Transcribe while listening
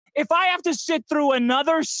if I have to sit through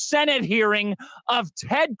another Senate hearing of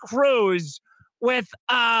Ted Cruz with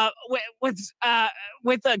a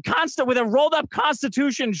rolled up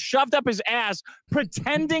Constitution shoved up his ass,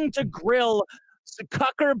 pretending to grill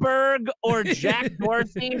Zuckerberg or Jack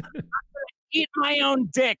Dorsey, I'm gonna eat my own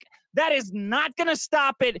dick. That is not gonna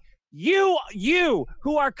stop it. You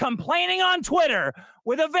who are complaining on Twitter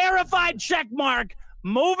with a verified check mark,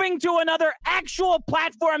 moving to another actual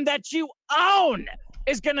platform that you own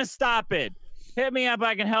is gonna stop it. Hit me up.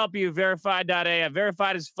 I can help you. Verified.a.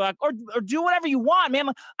 Verified as fuck. Or do whatever you want, man.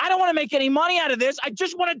 I don't want to make any money out of this. I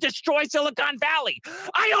just want to destroy Silicon Valley.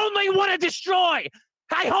 I only want to destroy.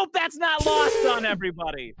 I hope that's not lost on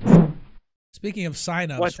everybody. Speaking of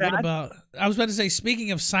signups, what about, I was about to say,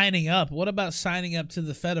 speaking of signing up, what about signing up to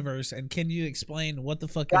the Fediverse? And can you explain what the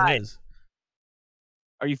fuck it is?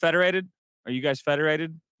 Are you federated? Are you guys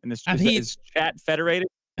federated? In this, is chat federated?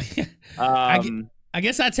 I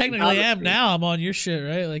guess I technically am now. I'm on your shit,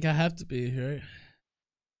 right? Like, I have to be, right?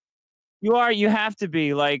 You are. You have to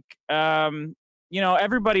be. Like, you know,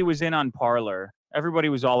 everybody was in on Parler. Everybody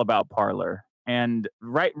was all about Parler. And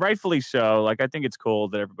rightfully so. Like, I think it's cool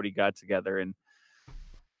that everybody got together and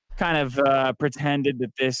kind of pretended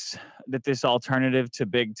that this alternative to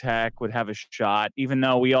big tech would have a shot, even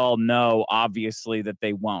though we all know, obviously, that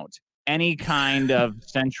they won't. Any kind of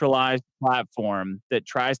centralized platform that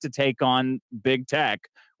tries to take on big tech,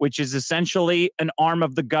 which is essentially an arm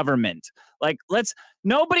of the government. Like,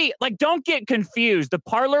 don't get confused. The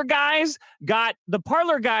Parler guys got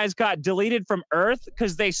deleted from Earth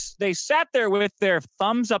because they sat there with their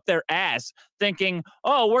thumbs up their ass thinking,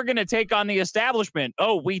 oh, we're going to take on the establishment.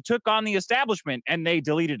 Oh, we took on the establishment and they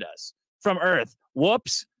deleted us from Earth.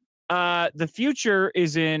 Whoops. The future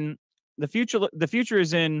is in,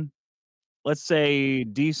 let's say,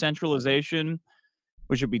 decentralization,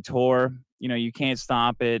 which would be Tor. You know, you can't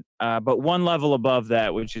stop it. But one level above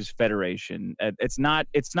that, which is federation. It's not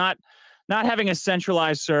having a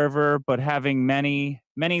centralized server, but having many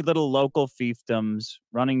little local fiefdoms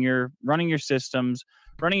running your systems,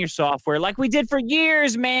 running your software, like we did for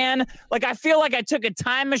years, man. Like, I feel like I took a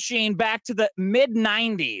time machine back to the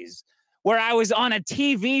mid-90s. Where I was on a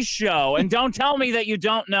TV show, and don't tell me that you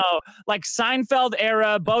don't know, like Seinfeld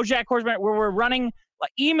era, BoJack Horseman, where we're running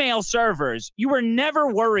like email servers. You were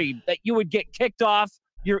never worried that you would get kicked off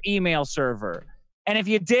your email server. And if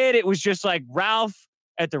you did, it was just like Ralph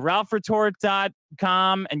at the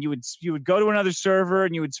ralphretort.com, and you would go to another server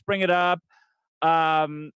and you would spring it up.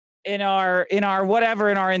 In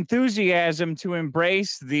our enthusiasm to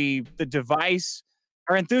embrace the device.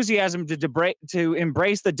 Our enthusiasm to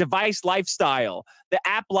embrace the device lifestyle, the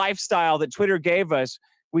app lifestyle that Twitter gave us,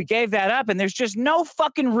 we gave that up. And there's just no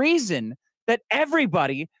fucking reason that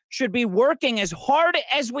everybody should be working as hard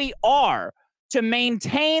as we are to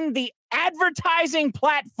maintain the advertising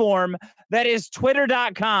platform that is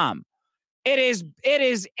Twitter.com. It is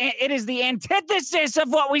the antithesis of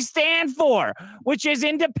what we stand for, which is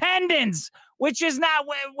independence, which is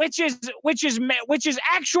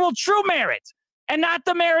actual true merit. And not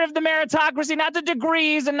the merit of the meritocracy, not the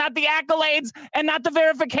degrees, and not the accolades, and not the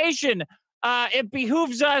verification. It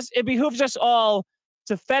behooves us all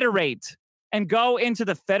to federate and go into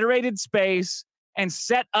the federated space and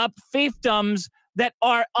set up fiefdoms that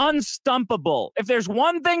are unstumpable. If there's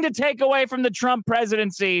one thing to take away from the Trump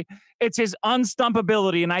presidency, it's his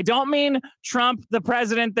unstumpability. And I don't mean Trump, the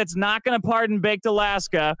president that's not going to pardon Baked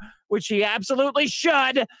Alaska, which he absolutely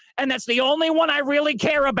should. And that's the only one I really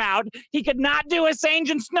care about. He could not do Assange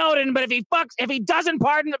and Snowden, but if he doesn't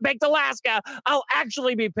pardon Baked Alaska, I'll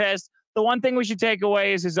actually be pissed. The one thing we should take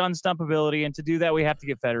away is his unstumpability. And to do that, we have to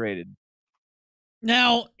get federated.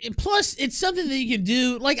 Now, plus, it's something that you can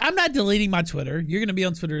do. Like, I'm not deleting my Twitter. You're going to be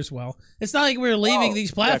on Twitter as well. It's not like we're leaving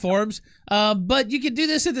these platforms, but you can do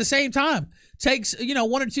this at the same time. Takes, you know,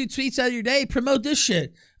 1 or 2 tweets out of your day, promote this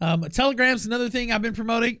shit. Telegram's another thing I've been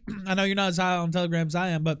promoting. I know you're not as high on Telegram as I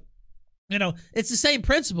am, but, you know, it's the same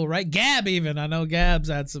principle, right? Gab even. I know Gab's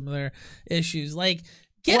had some of their issues. Like,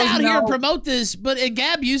 get out here and promote this. But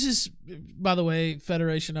Gab uses, by the way,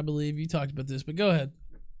 Federation, I believe. You talked about this, but go ahead.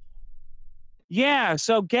 Yeah,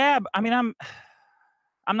 so Gab, I mean, I'm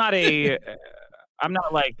not a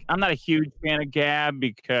huge fan of Gab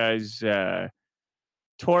because Andrew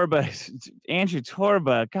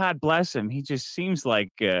Torba, God bless him, he just seems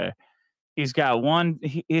like he's got one.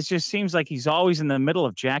 It just seems like he's always in the middle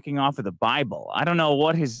of jacking off of the Bible. I don't know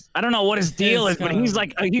what his deal is, but he's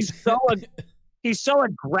like he's so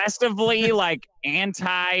aggressively like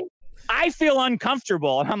anti. I feel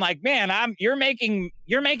uncomfortable, and I'm like, man, you're making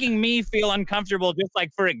me feel uncomfortable just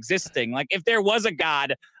like for existing. Like, if there was a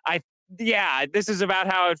God, yeah, this is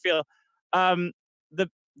about how I would feel. Um, the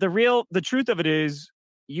truth of it is,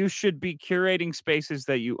 you should be curating spaces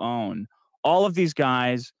that you own. All of these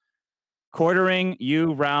guys, Quartering,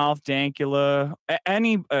 you, Ralph, Dankula,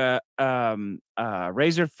 any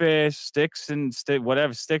Razorfist, Sticks and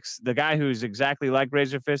whatever Sticks, the guy who's exactly like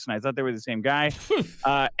Razorfist, and I thought they were the same guy.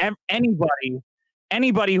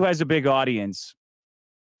 Anybody who has a big audience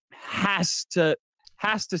has to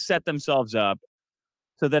set themselves up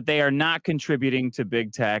so that they are not contributing to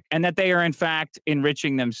big tech and that they are in fact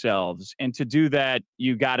enriching themselves. And to do that,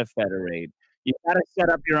 you got to federate. You've got to set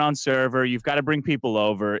up your own server. You've got to bring people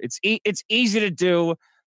over. It's easy to do.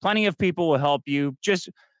 Plenty of people will help you. Just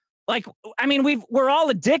like, I mean, we're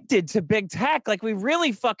all addicted to big tech. Like, we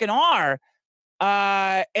really fucking are.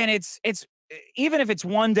 And it's even if it's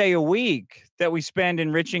one day a week that we spend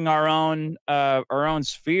enriching our own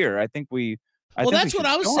sphere, I think that's what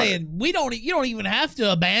I was saying. You don't even have to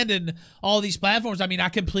abandon all these platforms. I mean, I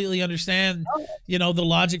completely understand, the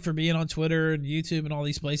logic for being on Twitter and YouTube and all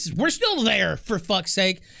these places. We're still there, for fuck's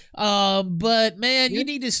sake. But man, you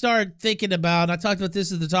need to start thinking about, and I talked about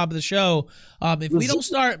this at the top of the show. If we don't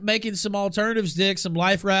start making some alternatives, Dick, some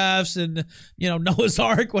life rafts and, Noah's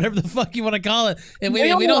Ark, whatever the fuck you want to call it. And we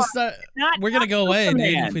don't start, we're going to go away, dude,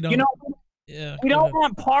 if we don't. Yeah, we don't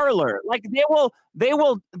want Parler. Like, they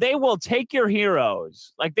will take your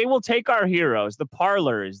heroes. Like, they will take our heroes, the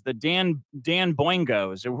Parlers, the Dan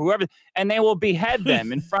Boingos, or whoever, and they will behead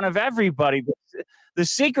them in front of everybody. The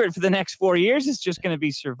secret for the next 4 years is just going to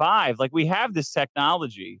be survive. Like, we have this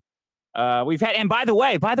technology. We've had, and by the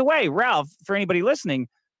way, Ralph, for anybody listening,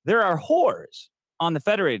 there are whores on the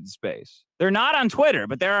federated space. They're not on Twitter,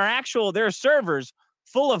 but there are servers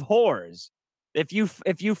full of whores. If you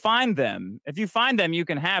find them, you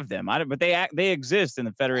can have them. But they exist in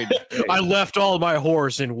the federated space. I left all my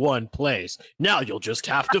whores in one place. Now you'll just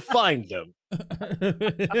have to find them.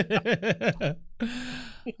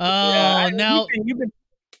 Now, what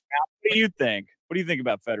do you think? What do you think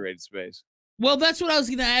about federated space? Well, that's what I was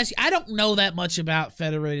going to ask you. I don't know that much about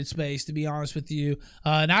federated space, to be honest with you.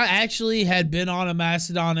 And I actually had been on a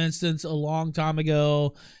Mastodon instance a long time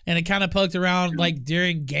ago, and it kind of poked around like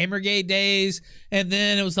during Gamergate days. And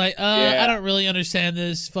then it was like, I don't really understand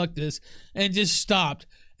this. Fuck this. And just stopped.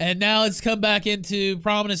 And now it's come back into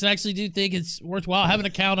prominence. I actually do think it's worthwhile. I have an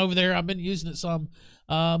account over there. I've been using it some.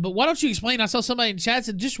 But why don't you explain? I saw somebody in chat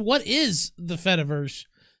said, just what is the Fediverse?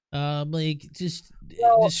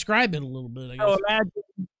 Describe it a little bit, I guess. So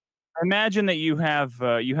imagine that you have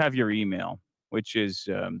your email, which is,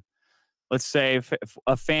 let's say, if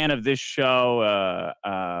a fan of this show,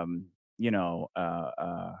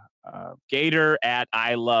 Gator at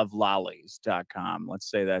ilovelollies.com.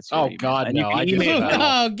 Let's say that's your email. God, and no!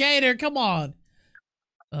 Oh, Gator, come on.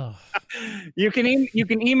 Oh. You can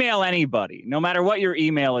email anybody, no matter what your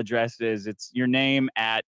email address is. It's your name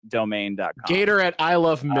at domain.com. Gator at I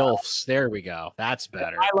love MILFs. There we go. That's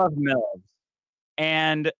better. I love MILFs.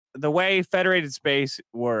 And the way federated space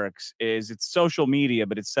works is it's social media,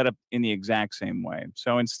 but it's set up in the exact same way.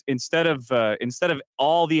 So instead of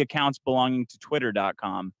all the accounts belonging to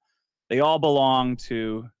twitter.com, they all belong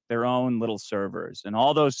to their own little servers, and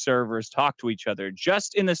all those servers talk to each other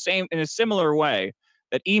just in a similar way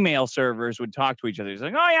that email servers would talk to each other. It's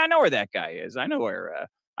like, oh yeah, I know where that guy is. I know where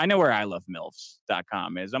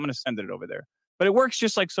ilovemilfs.com is. I'm going to send it over there. But it works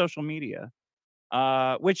just like social media,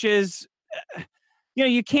 which is,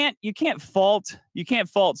 you can't fault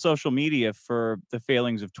social media for the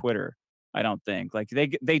failings of Twitter. I don't think. Like, they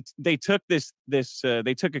took they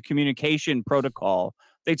took a communication protocol.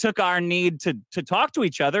 They took our need to talk to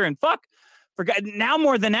each other, and now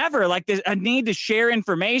more than ever, like, there's a need to share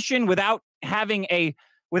information without having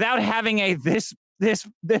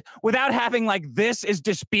this is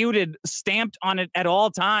disputed stamped on it at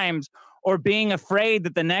all times, or being afraid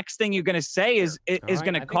that the next thing you're going to say is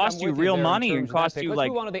going to cost you real money and cost you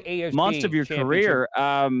like months of your career.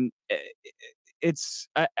 I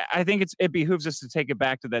think it behooves us to take it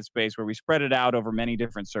back to that space where we spread it out over many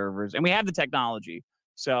different servers, and we have the technology.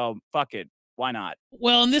 So fuck it. Why not?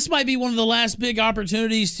 Well, and this might be one of the last big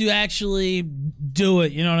opportunities to actually do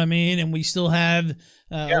it. You know what I mean? And we still have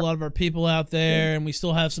a lot of our people out there, and we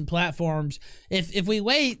still have some platforms. If we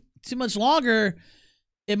wait too much longer,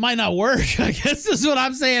 it might not work. I guess is what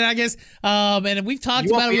I'm saying. I guess, and we've talked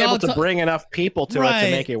about it. You won't be able to bring enough people to it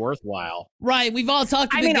to make it worthwhile. Right. We've all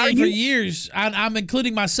talked about the game for years. I'm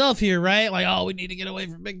including myself here, right? Like, oh, we need to get away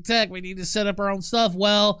from big tech. We need to set up our own stuff.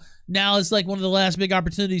 Well, now it's like one of the last big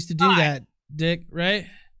opportunities to do that, Dick, right?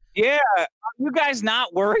 Yeah. Are you guys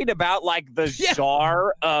not worried about like the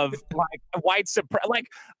czar of like white supremacy? Like,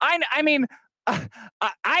 I mean,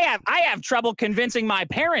 I have trouble convincing my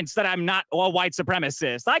parents that I'm not a white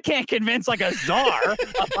supremacist. I can't convince like a czar, a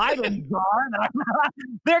Biden czar. That I'm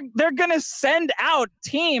not. They're gonna send out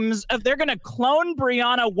teams of. They're gonna clone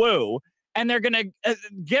Brianna Wu, and they're gonna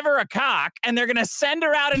give her a cock, and they're gonna send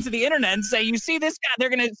her out into the internet and say, "You see this guy?" They're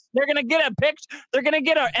gonna get a picture. They're gonna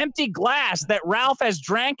get an empty glass that Ralph has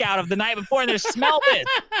drank out of the night before, and they smell this.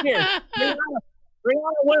 Here.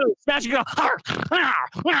 Brianna Wu, smash it, go,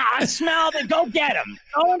 I smelled it. Go get him.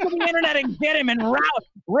 Go into the internet and get him and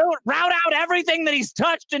route out everything that he's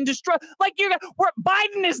touched and destroyed. Like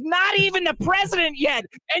Biden is not even the president yet,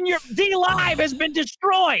 and your DLive has been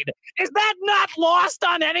destroyed. Is that not lost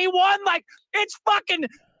on anyone? Like these are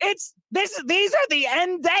the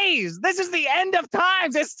end days. This is the end of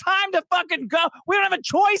times. It's time to fucking go. We don't have a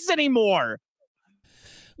choice anymore.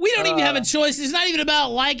 We don't even have a choice. It's not even about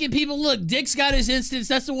liking people. Look, Dick's got his instance.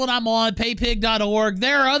 That's the one I'm on, paypig.org.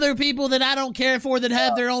 There are other people that I don't care for that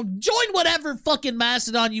have their own. Join whatever fucking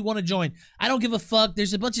Mastodon you want to join. I don't give a fuck.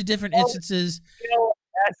 There's a bunch of different instances.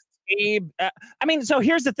 I mean, so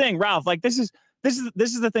here's the thing, Ralph. Like this is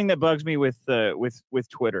the thing that bugs me with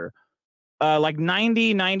Twitter. Like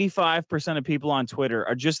 95% of people on Twitter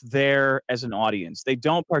are just there as an audience. They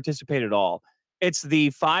don't participate at all. It's the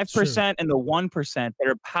 5% and the 1% that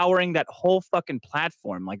are powering that whole fucking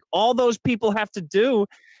platform. Like all those people have to do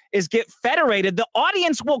is get federated. The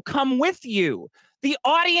audience will come with you. The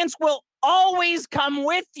audience will always come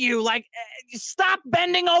with you. Like, stop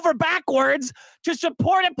bending over backwards to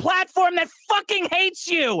support a platform that fucking hates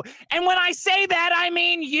you. And when I say that, I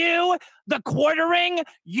mean you, the quartering,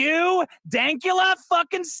 you, Dankula,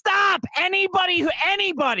 fucking stop. Anybody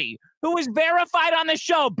who is verified on the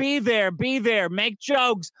show, be there, make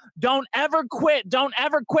jokes. Don't ever quit.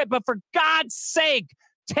 But for God's sake,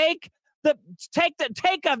 take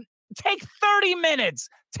 30 minutes,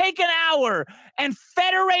 take an hour, and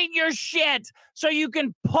federate your shit so you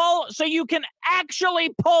can actually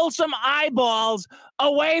pull some eyeballs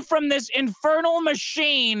away from this infernal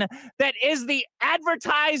machine that is the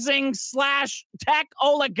advertising / tech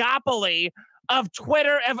oligopoly of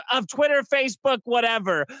Twitter, Facebook,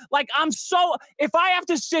 whatever. Like, if I have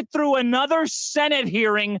to sit through another Senate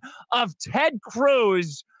hearing of Ted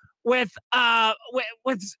Cruz with a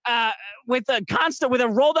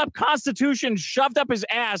rolled up constitution shoved up his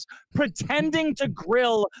ass, pretending to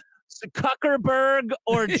grill Zuckerberg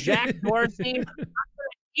or Jack Dorsey, I'm gonna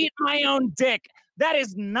eat my own dick. That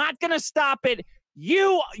is not gonna stop it.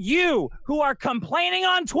 You who are complaining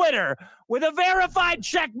on Twitter with a verified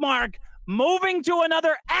check mark, moving to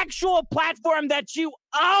another actual platform that you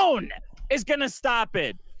own is gonna stop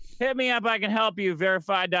it. Hit me up. I can help you.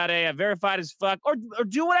 Verified.af. Verified as fuck. Or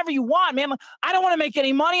do whatever you want, man. I don't want to make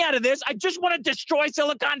any money out of this. I just want to destroy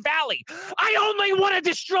Silicon Valley. I only want to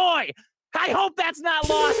destroy. I hope that's not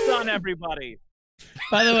lost on everybody.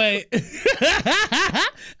 By the way,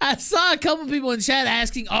 I saw a couple people in chat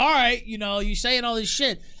asking, all right, you're saying all this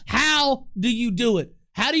shit. How do you do it?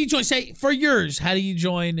 How do you join? Say, for yours, how do you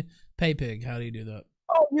join PayPig? How do you do that?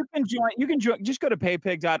 Oh, you can join. Just go to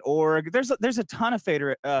paypig.org. There's a ton of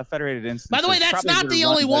federated instances. By the way, that's not the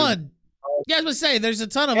only one. Yeah, I was going to say, there's a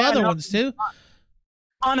ton of other ones too.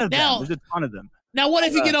 There's a ton of them. Now, what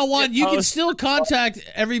if you get on one? You can still contact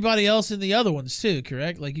everybody else in the other ones too,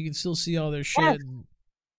 correct? Like you can still see all their shit.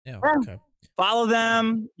 Yeah. Okay. Follow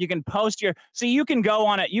them. You can post you can go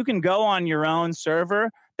on it. You can go on your own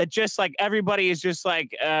server that just like everybody is just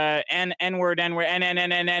like n-word,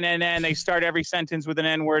 n. They start every sentence with an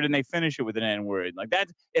n-word and they finish it with an n-word. Like that.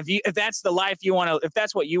 If that's the life you want to, if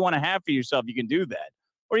that's what you want to have for yourself, you can do that.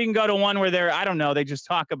 Or you can go to one where I don't know, they just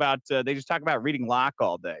talk about reading Locke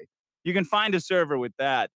all day. You can find a server with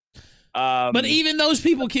that. But even those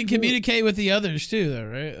people can communicate with the others too, though,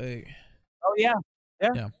 right? Like, oh yeah.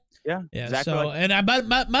 Exactly. So, and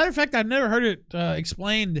matter of fact, I've never heard it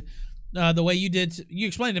explained the way you did. You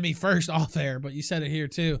explained it to me first off air, but you said it here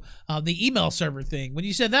too. The email server thing. When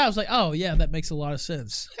you said that, I was like, oh yeah, that makes a lot of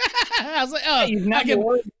sense. I was like, oh, you never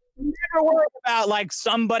worried about like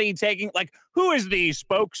somebody taking like, who is the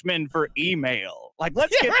spokesman for email? Like,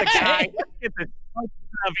 let's get the guy. Let's get the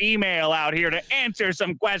of email out here to answer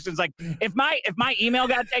some questions. Like, if my email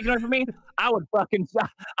got taken away from me, I would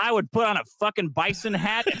put on a fucking bison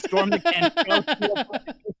hat and storm the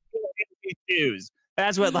shoes.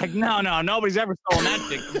 That's what. Like, no, nobody's ever stolen that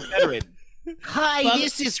thing from Federated. Hi,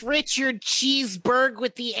 this is Richard Cheeseburg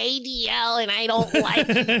with the ADL, and I don't like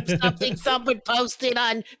something someone posted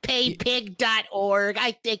on paypig.org.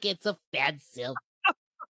 I think it's offensive.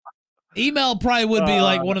 Email probably would be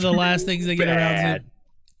like one of the last things they get around to.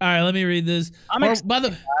 All right, let me read this. I'm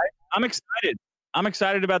excited. I'm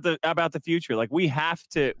excited about the future. Like we have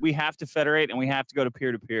to federate, and we have to go to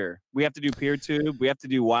peer to peer. We have to do peer tube. We have to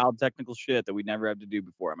do wild technical shit that we never had to do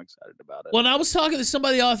before. I'm excited about it. When I was talking to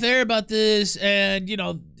somebody off there about this, and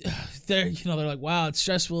they're like, "Wow, it's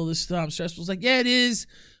stressful. This time stressful." It's like, yeah, it is.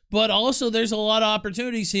 But also, there's a lot of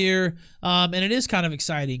opportunities here, and it is kind of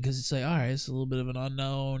exciting because it's like, all right, it's a little bit of an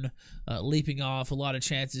unknown, leaping off, a lot of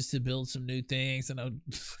chances to build some new things. I know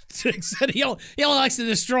Dick said he only likes to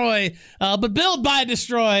destroy, but build, buy,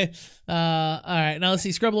 destroy. All right, now let's see.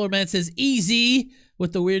 Scrubblor Man says easy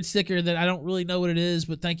with the weird sticker that I don't really know what it is,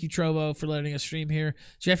 but thank you, Trovo, for letting us stream here.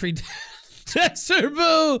 Jeffrey Dexter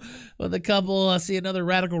Boo with a couple. I see another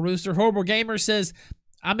Radical Rooster. Horrible Gamer says,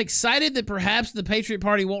 I'm excited that perhaps the Patriot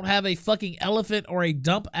Party won't have a fucking elephant or a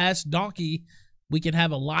dump-ass donkey. We can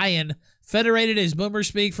have a lion. Federated is boomer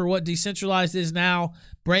speak for what decentralized is now.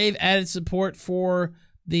 Brave added support for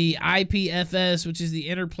the IPFS, which is the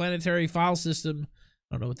Interplanetary File System.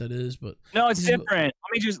 I don't know what that is, but no, it's different.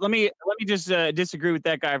 Let me just disagree with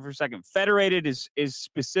that guy for a second. Federated is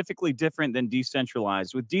specifically different than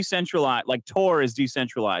decentralized. With decentralized, like Tor is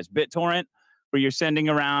decentralized. BitTorrent, where you're sending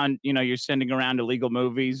around illegal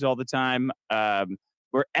movies all the time,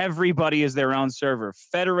 where everybody is their own server.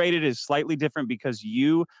 Federated is slightly different because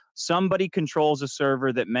somebody controls a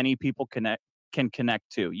server that many people can connect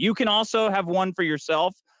to. You can also have one for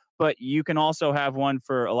yourself, but you can also have one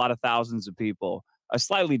for a lot of thousands of people.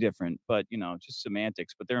 Slightly different, but just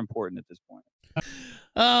semantics, but they're important at this point.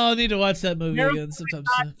 Oh, I need to watch that movie again sometime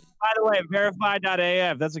soon. By the way,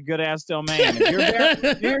 verify.af, that's a good ass domain.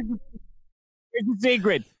 Here's the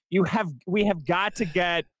secret. We have got to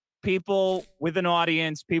get people with an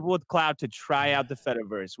audience, people with clout to try out the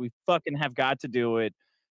Fediverse. We fucking have got to do it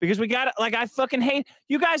because we got like I fucking hate,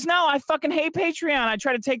 you guys know I fucking hate Patreon. I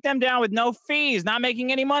try to take them down with no fees, not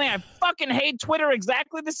making any money. I fucking hate Twitter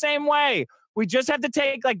exactly the same way. We just have to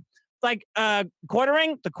take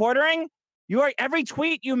quartering. Every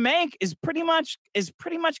tweet you make is pretty much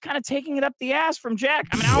kind of taking it up the ass from Jack.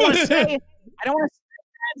 I mean, I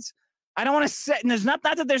don't want to say, and there's not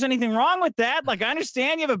that there's anything wrong with that. Like, I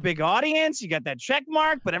understand you have a big audience, you got that check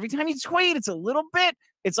mark, but every time you tweet, it's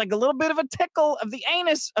like a little bit of a tickle of the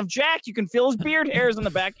anus of Jack. You can feel his beard hairs on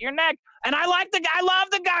the back of your neck. And I like the guy. I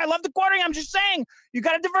love the guy. I love the quartering. I'm just saying, you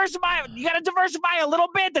got to diversify. You got to diversify a little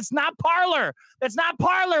bit. That's not Parler.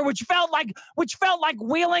 Which felt like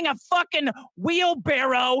wheeling a fucking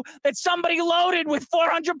wheelbarrow that somebody loaded with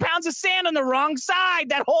 400 pounds of sand on the wrong side.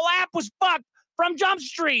 That whole app was fucked from Jump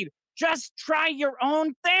Street. Just try your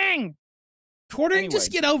own thing. Quartering,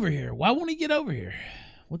 just get over here. Why won't he get over here?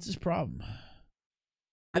 What's his problem?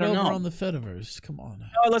 Get over on the Fediverse. Come on.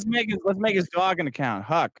 No, let's make his dog an account.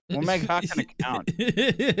 Huck. We'll make Huck an account.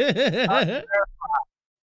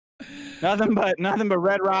 Nothing but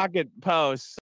Red Rocket posts.